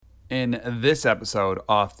In this episode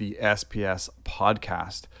of the SPS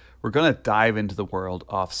Podcast, we're going to dive into the world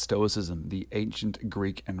of Stoicism, the ancient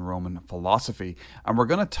Greek and Roman philosophy, and we're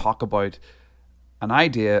going to talk about an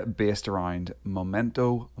idea based around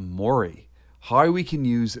Memento Mori, how we can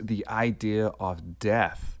use the idea of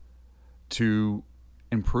death to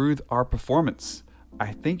improve our performance.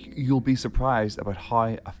 I think you'll be surprised about how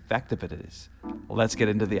effective it is. Let's get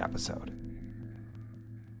into the episode.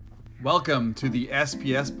 Welcome to the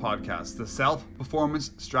SPS Podcast, the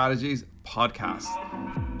Self-Performance Strategies Podcast.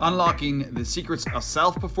 Unlocking the secrets of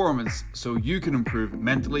self-performance so you can improve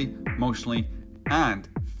mentally, emotionally, and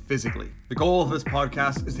physically. The goal of this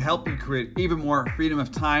podcast is to help you create even more freedom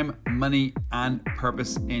of time, money, and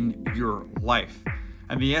purpose in your life.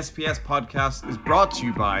 And the SPS Podcast is brought to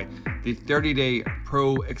you by the 30-Day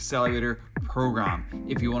Pro Accelerator Program.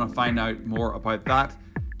 If you want to find out more about that,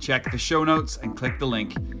 check the show notes and click the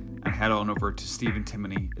link and head on over to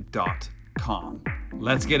stephentimony.com.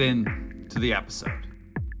 Let's get into the episode.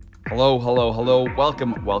 Hello.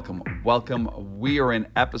 Welcome. We are in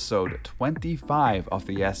episode 25 of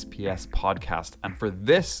the SPS Podcast. And for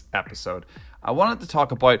this episode, I wanted to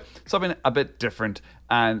talk about something a bit different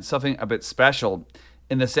and something a bit special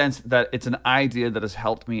in the sense that it's an idea that has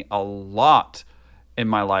helped me a lot in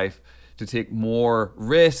my life to take more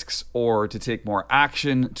risks or to take more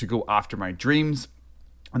action, to go after my dreams.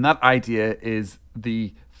 And that idea is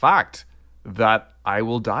the fact that I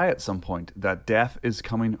will die at some point, that death is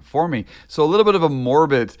coming for me. So a little bit of a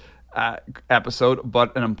morbid episode,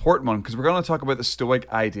 but an important one, because we're going to talk about the Stoic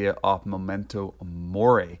idea of Memento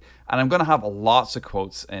Mori. And I'm going to have lots of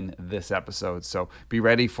quotes in this episode, so be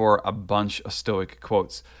ready for a bunch of Stoic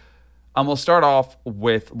quotes. And we'll start off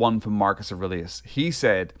with one from Marcus Aurelius. He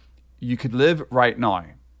said, "You could live right now.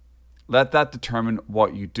 Let that determine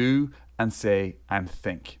what you do and say and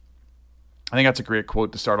think." I think that's a great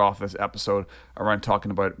quote to start off this episode around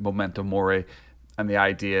talking about Memento Mori and the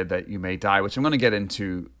idea that you may die, which I'm going to get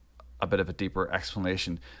into a bit of a deeper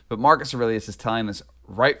explanation. But Marcus Aurelius is telling us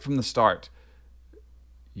right from the start,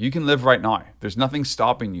 you can live right now. There's nothing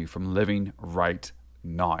stopping you from living right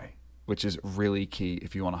now, which is really key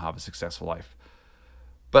if you want to have a successful life.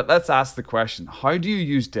 But let's ask the question, how do you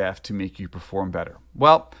use death to make you perform better?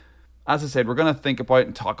 Well, as I said, we're going to think about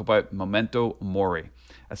and talk about Memento Mori.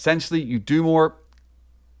 Essentially, you do more,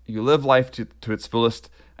 you live life to its fullest,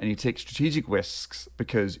 and you take strategic risks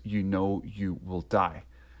because you know you will die.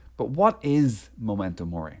 But what is Memento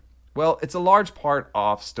Mori? Well, it's a large part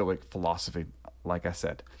of Stoic philosophy, like I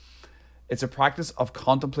said. It's a practice of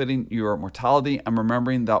contemplating your mortality and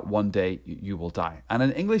remembering that one day you will die. And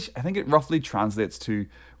in English, I think it roughly translates to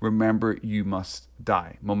remember you must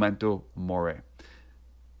die, Memento Mori.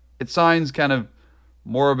 It sounds kind of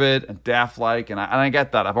morbid and death-like, and I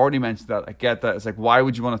get that. I've already mentioned that. I get that. It's like, why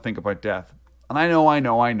would you want to think about death? And I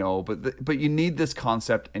know, but you need this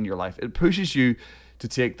concept in your life. It pushes you to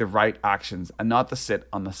take the right actions and not to sit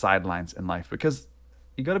on the sidelines in life, because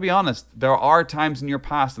you got to be honest, there are times in your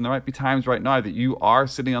past, and there might be times right now that you are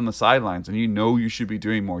sitting on the sidelines and you know you should be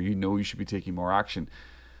doing more, you know you should be taking more action.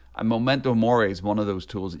 And Memento Mori is one of those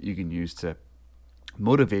tools that you can use to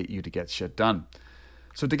motivate you to get shit done.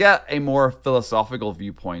 So to get a more philosophical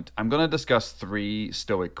viewpoint, I'm going to discuss 3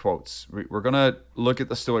 Stoic quotes. We're going to look at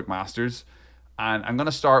the Stoic masters, and I'm going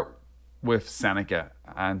to start with Seneca.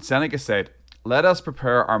 And Seneca said, "Let us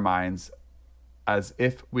prepare our minds as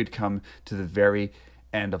if we'd come to the very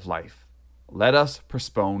end of life. Let us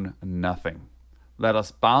postpone nothing. Let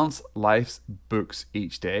us balance life's books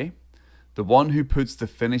each day. The one who puts the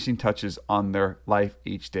finishing touches on their life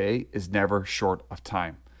each day is never short of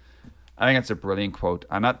time." I think that's a brilliant quote,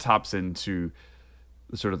 and that taps into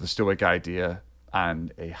sort of the Stoic idea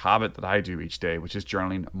and a habit that I do each day, which is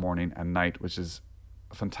journaling morning and night, which is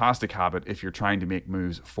a fantastic habit if you're trying to make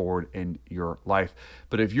moves forward in your life.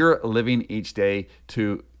 But if you're living each day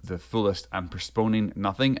to the fullest and postponing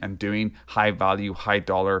nothing and doing high value, high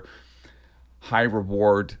dollar, high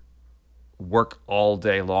reward work all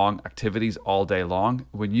day long, activities all day long,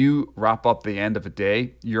 when you wrap up the end of a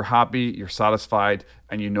day, you're happy, you're satisfied,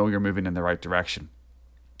 and you know you're moving in the right direction.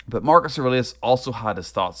 But Marcus Aurelius also had his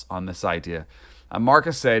thoughts on this idea. And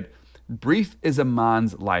Marcus said, "Brief is a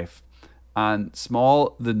man's life, and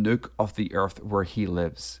small the nook of the earth where he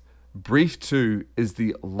lives. Brief too is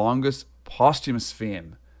the longest posthumous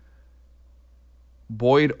fame,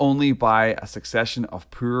 buoyed only by a succession of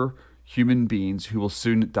poor human beings who will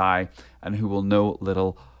soon die and who will know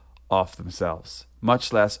little of themselves,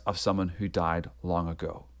 much less of someone who died long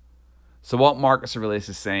ago." So what Marcus Aurelius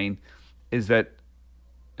is saying is that,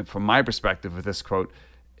 from my perspective with this quote,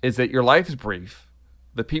 is that your life is brief.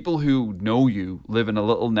 The people who know you live in a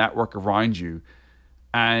little network around you,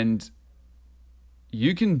 and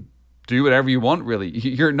you can do whatever you want, really.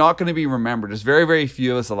 You're not going to be remembered. There's very, very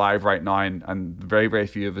few of us alive right now, and very, very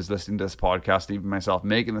few of us listening to this podcast, even myself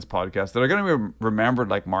making this podcast, that are going to be remembered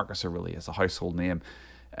like Marcus Aurelius, a household name,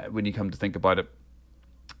 when you come to think about it.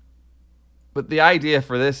 But the idea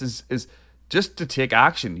for this is just to take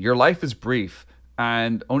action. Your life is brief,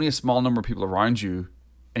 and only a small number of people around you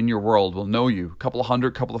in your world will know you. A couple of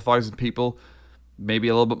hundred, couple of thousand people, maybe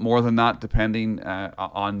a little bit more than that, depending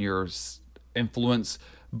on your influence.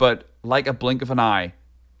 But like a blink of an eye,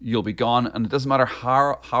 you'll be gone, and it doesn't matter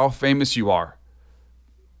how famous you are.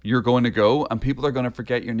 You're going to go, and people are going to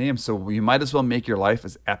forget your name. So you might as well make your life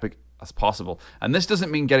as epic as possible. And this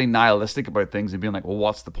doesn't mean getting nihilistic about things and being like, well,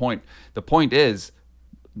 what's the point? The point is,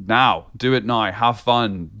 now, do it now, have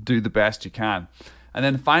fun, do the best you can. And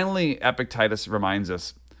then finally, Epictetus reminds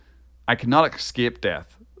us, I cannot escape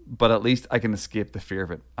death, but at least I can escape the fear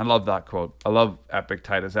of it. I love that quote. I love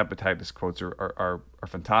Epictetus. Epictetus quotes are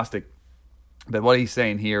fantastic. But what he's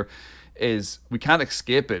saying here is we can't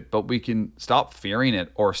escape it, but we can stop fearing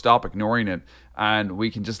it or stop ignoring it, and we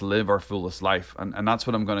can just live our fullest life. And that's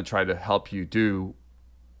what I'm going to try to help you do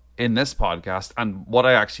in this podcast, and what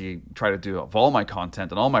I actually try to do of all my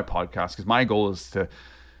content and all my podcasts, because my goal is to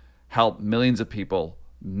help millions of people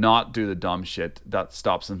not do the dumb shit that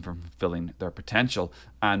stops them from fulfilling their potential.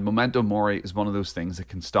 And Memento Mori is one of those things that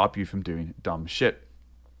can stop you from doing dumb shit.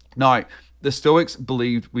 Now, the Stoics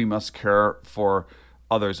believed we must care for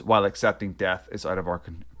others while accepting death is out of our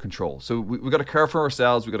control. So we've got to care for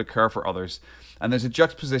ourselves, we've got to care for others. And there's a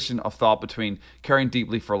juxtaposition of thought between caring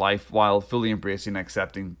deeply for life while fully embracing and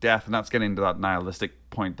accepting death. And that's getting to that nihilistic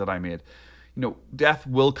point that I made. You know, death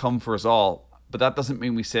will come for us all, but that doesn't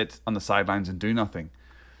mean we sit on the sidelines and do nothing.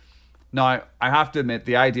 Now, I have to admit,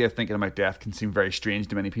 the idea of thinking about death can seem very strange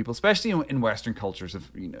to many people, especially in Western cultures.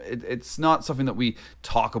 It's not something that we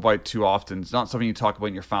talk about too often. It's not something you talk about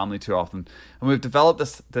in your family too often. And we've developed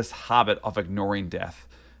this habit of ignoring death.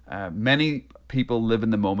 Many people live in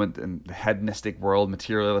the moment in the hedonistic world,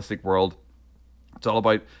 materialistic world. It's all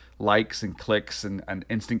about likes and clicks and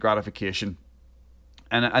instant gratification.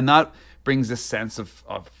 And that brings this sense of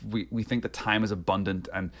we think that time is abundant,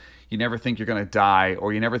 and you never think you're going to die,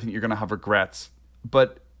 or you never think you're going to have regrets.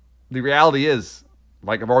 But the reality is,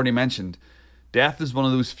 like I've already mentioned, death is one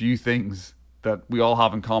of those few things that we all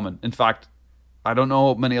have in common. In fact, I don't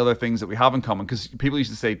know many other things that we have in common, because people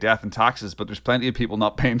used to say death and taxes, but there's plenty of people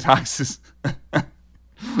not paying taxes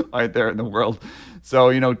out there in the world.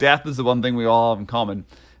 So, death is the one thing we all have in common.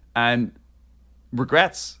 And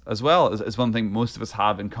regrets as well is one thing most of us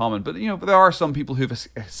have in common. But but there are some people who've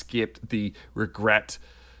escaped the regret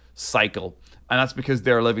cycle, and that's because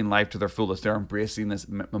they're living life to their fullest. They're embracing this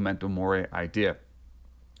Memento Mori idea.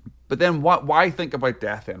 But then why think about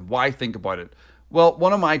death then? Why think about it? Well,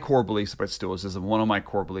 one of my core beliefs about Stoicism, one of my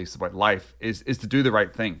core beliefs about life is to do the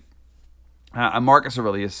right thing. And Marcus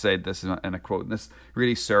Aurelius said this in a quote, and this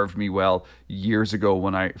really served me well years ago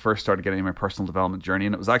when I first started getting my personal development journey.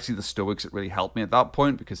 And it was actually the Stoics that really helped me at that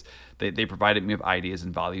point, because they provided me with ideas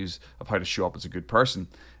and values of how to show up as a good person.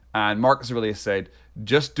 And Marcus Aurelius said,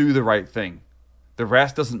 just do the right thing. The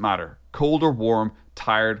rest doesn't matter. Cold or warm,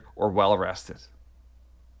 tired or well rested.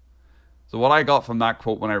 So what I got from that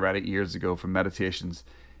quote when I read it years ago from Meditations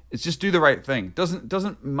is just do the right thing.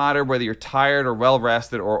 Doesn't matter whether you're tired or well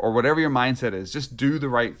rested or whatever your mindset is. Just do the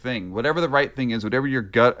right thing. Whatever the right thing is, whatever your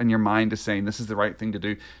gut and your mind is saying, this is the right thing to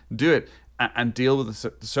do it, and deal with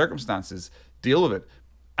the circumstances. Deal with it.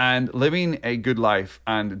 And living a good life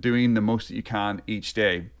and doing the most that you can each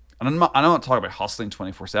day. And I'm not talking about hustling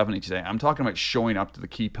 24/7 each day. I'm talking about showing up to the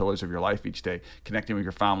key pillars of your life each day, connecting with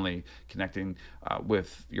your family, connecting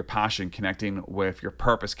with your passion, connecting with your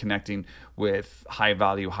purpose, connecting with high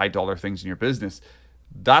value, high dollar things in your business.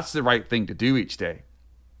 That's the right thing to do each day.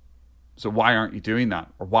 So why aren't you doing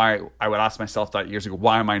that? Or why, I would ask myself that years ago,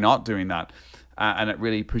 why am I not doing that? And it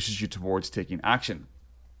really pushes you towards taking action.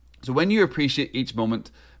 So when you appreciate each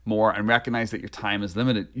moment more and recognize that your time is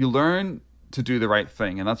limited, you learn to do the right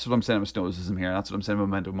thing. And that's what I'm saying with Stoicism here. And that's what I'm saying with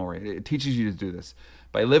Memento Mori. It teaches you to do this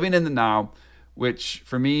by living in the now, which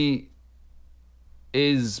for me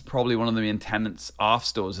is probably one of the main tenets of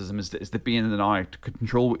Stoicism, is to be in the now, to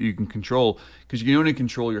control what you can control, because you can only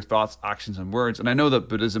control your thoughts, actions, and words. And I know that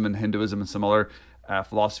Buddhism and Hinduism and some other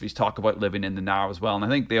philosophies talk about living in the now as well. And I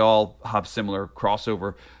think they all have similar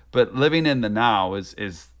crossover. But living in the now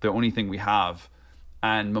is the only thing we have.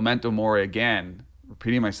 And Memento Mori, again,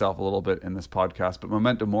 repeating myself a little bit in this podcast, but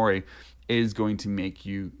Memento Mori is going to make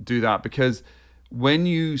you do that, because when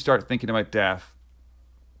you start thinking about death,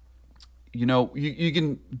 you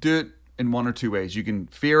can do it in one or two ways. You can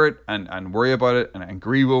fear it and worry about it and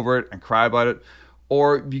grieve over it and cry about it.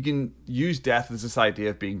 Or you can use death as this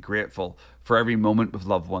idea of being grateful for every moment with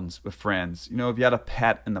loved ones, with friends. If you had a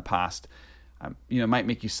pet in the past, it might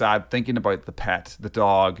make you sad thinking about the pet, the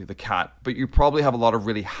dog, the cat, but you probably have a lot of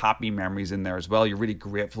really happy memories in there as well. You're really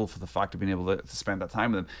grateful for the fact of being able to spend that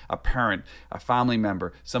time with them. A parent, a family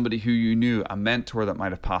member, somebody who you knew, a mentor that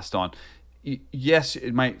might have passed on. Yes,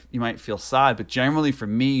 you might feel sad, but generally for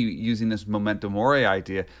me, using this Memento Mori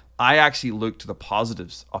idea, I actually look to the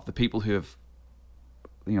positives of the people who have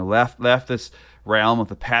left this realm, of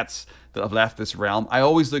the pets that have left this realm. I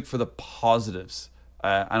always look for the positives.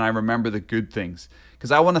 And I remember the good things,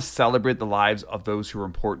 because I want to celebrate the lives of those who are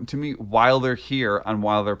important to me while they're here and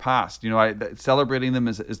while they're past. Celebrating them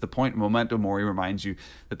is the point. Memento Mori reminds you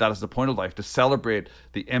that is the point of life, to celebrate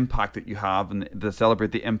the impact that you have and to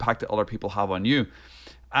celebrate the impact that other people have on you.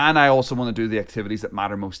 And I also want to do the activities that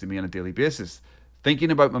matter most to me on a daily basis. Thinking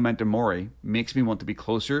about Memento Mori makes me want to be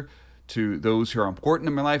closer to those who are important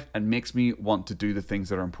in my life and makes me want to do the things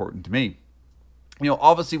that are important to me.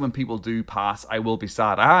 Obviously when people do pass, I will be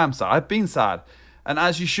sad. I am sad. I've been sad. And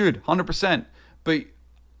as you should, 100%. But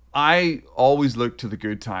I always look to the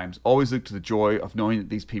good times, always look to the joy of knowing that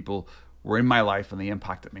these people were in my life and they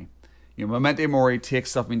impacted me. Memento Mori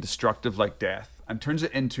takes something destructive like death and turns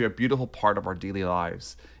it into a beautiful part of our daily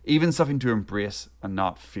lives, even something to embrace and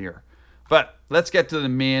not fear. But let's get to the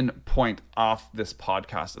main point of this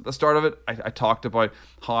podcast. At the start of it, I talked about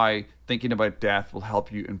how thinking about death will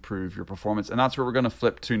help you improve your performance. And that's where we're going to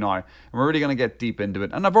flip to now. And we're really going to get deep into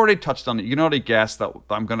it. And I've already touched on it. You can already guess that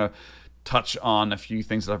I'm going to touch on a few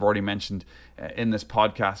things that I've already mentioned in this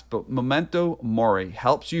podcast. But Memento Mori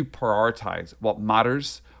helps you prioritize what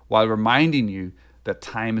matters while reminding you that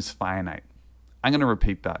time is finite. I'm going to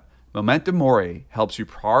repeat that. Memento Mori helps you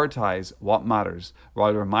prioritize what matters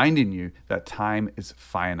while reminding you that time is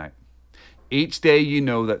finite. Each day you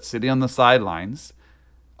know that sitting on the sidelines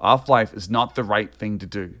of life is not the right thing to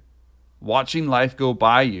do. Watching life go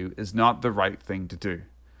by you is not the right thing to do.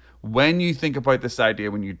 When you think about this idea,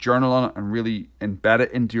 when you journal on it and really embed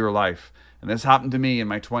it into your life, and this happened to me in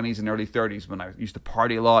my 20s and early 30s when I used to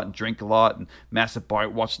party a lot and drink a lot and mess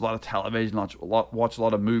about, watch a lot of television, watch a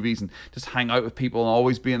lot of movies and just hang out with people and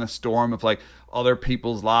always be in a storm of other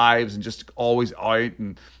people's lives and just always out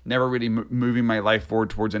and never really moving my life forward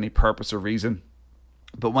towards any purpose or reason.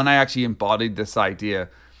 But when I actually embodied this idea,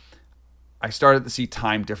 I started to see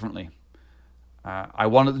time differently. I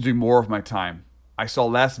wanted to do more of my time. I saw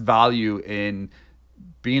less value in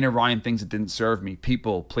being around things that didn't serve me,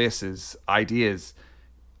 people, places, ideas.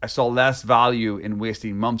 I saw less value in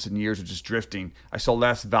wasting months and years of just drifting. I saw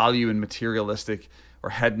less value in materialistic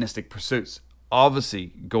or hedonistic pursuits.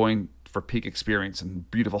 Obviously, going for peak experience and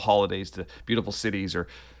beautiful holidays to beautiful cities or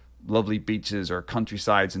lovely beaches or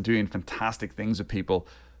countrysides and doing fantastic things with people,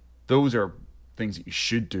 those are things that you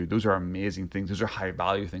should do. Those are amazing things. Those are high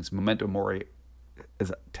value things. Memento Mori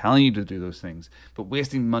is telling you to do those things. But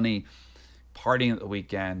wasting money, partying at the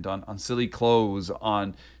weekend, on silly clothes,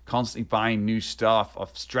 on constantly buying new stuff,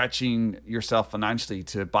 of stretching yourself financially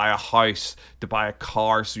to buy a house, to buy a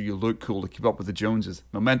car so you look cool, to keep up with the Joneses.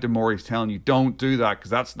 Memento Mori is telling you don't do that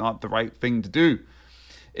because that's not the right thing to do.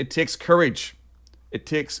 It takes courage. It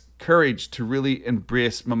takes courage to really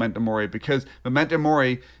embrace Memento Mori, because Memento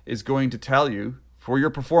Mori is going to tell you for your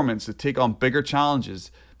performance to take on bigger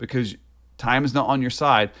challenges, because time is not on your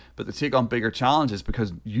side, but to take on bigger challenges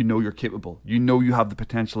because you know you're capable. You know you have the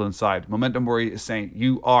potential inside. Memento Mori is saying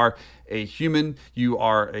you are a human, you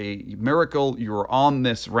are a miracle, you are on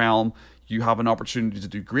this realm, you have an opportunity to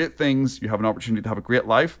do great things, you have an opportunity to have a great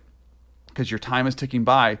life because your time is ticking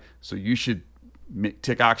by, so you should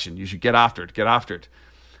take action. You should get after it.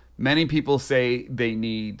 Many people say they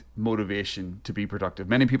need motivation to be productive.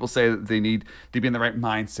 Many people say that they need to be in the right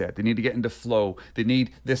mindset. They need to get into flow. They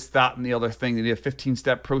need this, that, and the other thing. They need a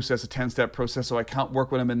 15-step process, a 10-step process. So I can't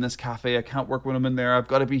work when I'm in this cafe. I can't work when I'm in there. I've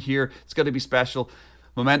got to be here. It's got to be special.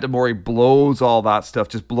 Memento Mori blows all that stuff,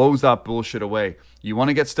 just blows that bullshit away. You want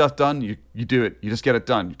to get stuff done, you do it. You just get it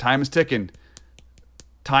done. Your time is ticking.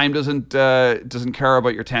 Time doesn't care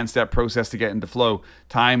about your 10-step process to get into flow.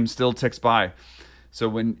 Time still ticks by. So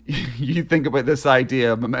when you think about this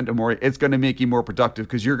idea of Memento Mori, it's going to make you more productive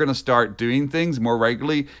because you're going to start doing things more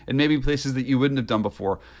regularly in maybe places that you wouldn't have done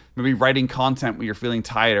before. Maybe writing content when you're feeling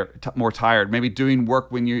more tired. Maybe doing work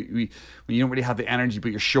when you don't really have the energy,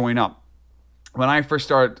 but you're showing up. When I first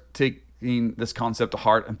started taking this concept to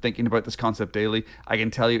heart and thinking about this concept daily, I can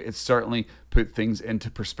tell you it's certainly put things into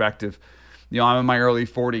perspective. I'm in my early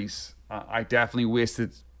 40s. I definitely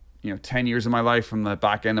wasted 10 years of my life, from the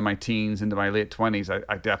back end of my teens into my late 20s,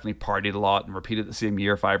 I definitely partied a lot and repeated the same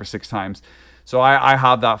year 5 or 6 times. So I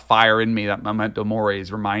have that fire in me, that memento mori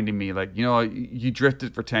is reminding me, like, you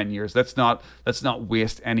drifted for 10 years. Let's not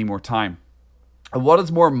waste any more time. And what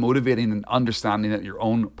is more motivating than understanding that your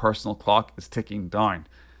own personal clock is ticking down?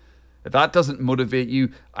 If that doesn't motivate you,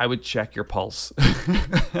 I would check your pulse.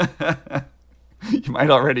 You might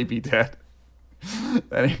already be dead.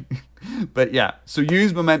 But yeah, so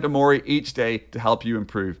use Memento Mori each day to help you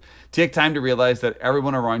improve. Take time to realize that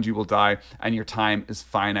everyone around you will die and your time is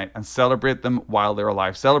finite, and celebrate them while they're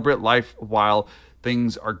alive. Celebrate life while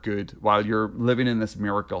things are good, while you're living in this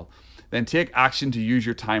miracle. Then take action to use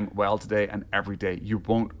your time well today and every day. You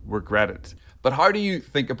won't regret it. But how do you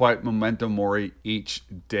think about Memento Mori each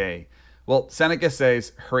day? Well, Seneca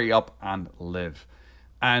says, hurry up and live.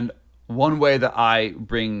 And one way that I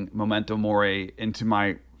bring Memento Mori into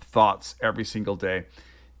my thoughts every single day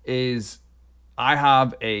is I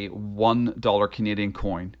have a $1 Canadian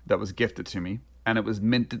coin that was gifted to me, and it was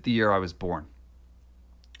minted the year I was born.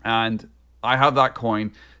 And I have that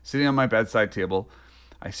coin sitting on my bedside table.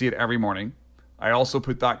 I see it every morning. I also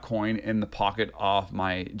put that coin in the pocket of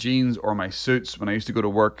my jeans or my suits when I used to go to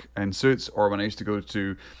work in suits, or when I used to go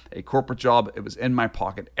to a corporate job. It was in my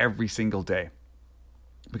pocket every single day,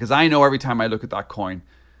 because I know every time I look at that coin,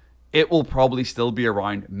 it will probably still be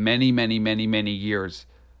around many, many, many, many years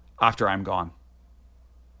after I'm gone.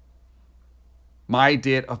 My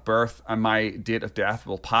date of birth and my date of death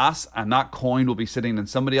will pass, and that coin will be sitting in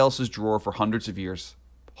somebody else's drawer for hundreds of years.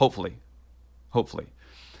 Hopefully.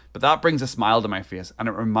 But that brings a smile to my face, and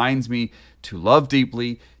it reminds me to love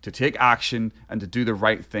deeply, to take action, and to do the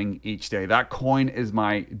right thing each day. That coin is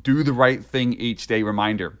my do the right thing each day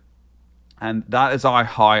reminder. And that is how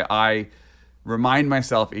I remind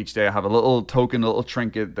myself each day. I have a little token, a little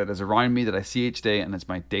trinket that is around me that I see each day, and it's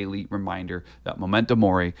my daily reminder that Memento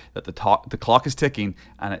Mori, that the clock is ticking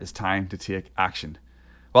and it is time to take action.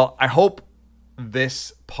 Well, I hope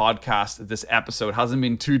this podcast, this episode, hasn't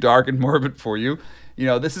been too dark and morbid for you.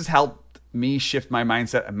 This has helped me shift my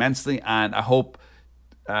mindset immensely, and I hope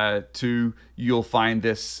you'll find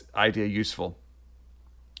this idea useful.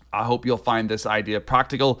 I hope you'll find this idea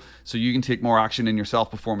practical, so you can take more action in your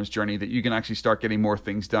self-performance journey, that you can actually start getting more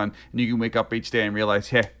things done, and you can wake up each day and realize,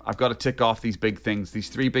 hey, I've got to tick off these big things, these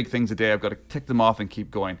 3 big things a day. I've got to tick them off and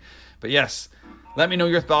keep going. But yes, let me know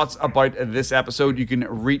your thoughts about this episode. You can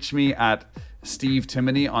reach me at Steve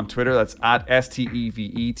Timoney on Twitter. That's at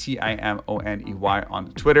STEVETIMONEY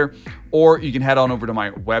on Twitter. Or you can head on over to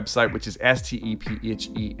my website, which is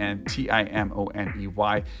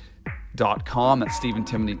STEPHENTIMONEY.com. That's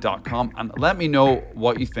stephentimony.com. And let me know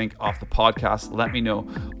what you think of the podcast. Let me know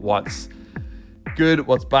what's good,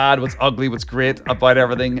 what's bad, what's ugly, what's great about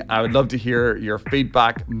everything. I would love to hear your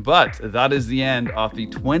feedback. But that is the end of the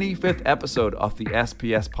 25th episode of the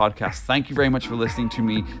SPS Podcast. Thank you very much for listening to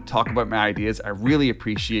me talk about my ideas. I really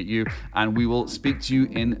appreciate you, and we will speak to you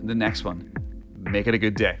in the next one. Make it a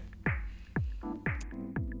good day.